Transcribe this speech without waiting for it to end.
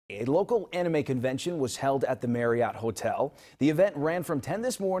A local anime convention was held at the Marriott Hotel. The event ran from 10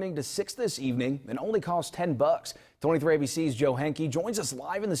 this morning to 6 this evening and only cost $10. 23 ABC's Joe Henke joins us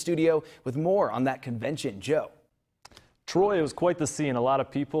live in the studio with more on that convention. Joe. Troy, it was quite the scene. A lot of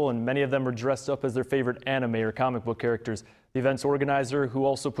people, and many of them were dressed up as their favorite anime or comic book characters. The event's organizer, who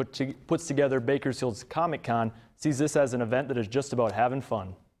also puts together Bakersfield's Comic Con, sees this as an event that is just about having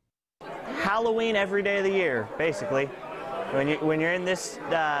fun. Halloween every day of the year, basically. When you're in this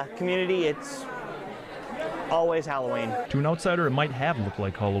community, it's always Halloween. To an outsider, it might have looked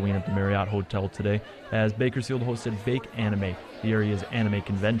like Halloween at the Marriott Hotel today, as Bakersfield hosted Bak-Anime, the area's anime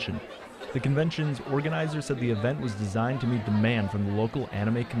convention. The convention's organizer said the event was designed to meet demand from the local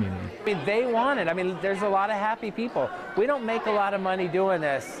anime community. I mean, they want it. I mean, there's a lot of happy people. We don't make a lot of money doing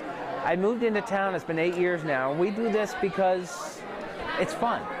this. I moved into town, it's been 8 years now, and we do this because it's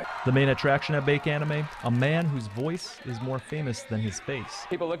fun. The main attraction at Bak-Anime, a man whose voice is more famous than his face.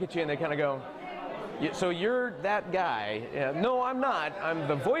 People look at you and they kind of go, so you're that guy. No, I'm not. I'm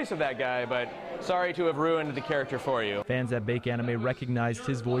the voice of that guy, but sorry to have ruined the character for you. Fans at Bak-Anime recognized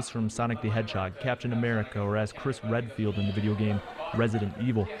his voice from Sonic the Hedgehog, Captain America, or as Chris Redfield in the video game Resident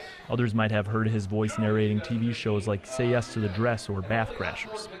Evil. Others might have heard his voice narrating TV shows like Say Yes to the Dress or Bath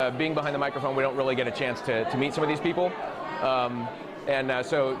Crashers. Being behind the microphone, we don't really get a chance to meet some of these people.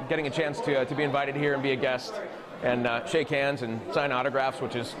 So getting a chance to be invited here and be a guest and shake hands and sign autographs,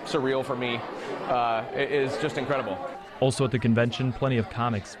 which is surreal for me, is just incredible. Also at the convention, plenty of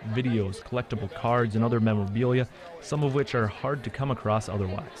comics, videos, collectible cards, and other memorabilia, some of which are hard to come across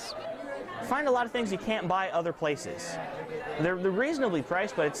otherwise. Find a lot of things you can't buy other places. They're reasonably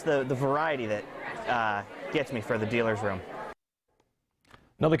priced, but it's the variety that gets me for the dealer's room.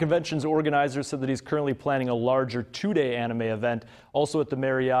 Now, the convention's organizer said that he's currently planning a larger 2-day anime event, also at the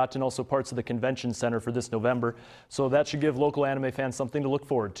Marriott and also parts of the convention center for this November. So that should give local anime fans something to look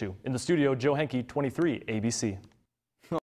forward to. In the studio, Joe Henke, 23 ABC.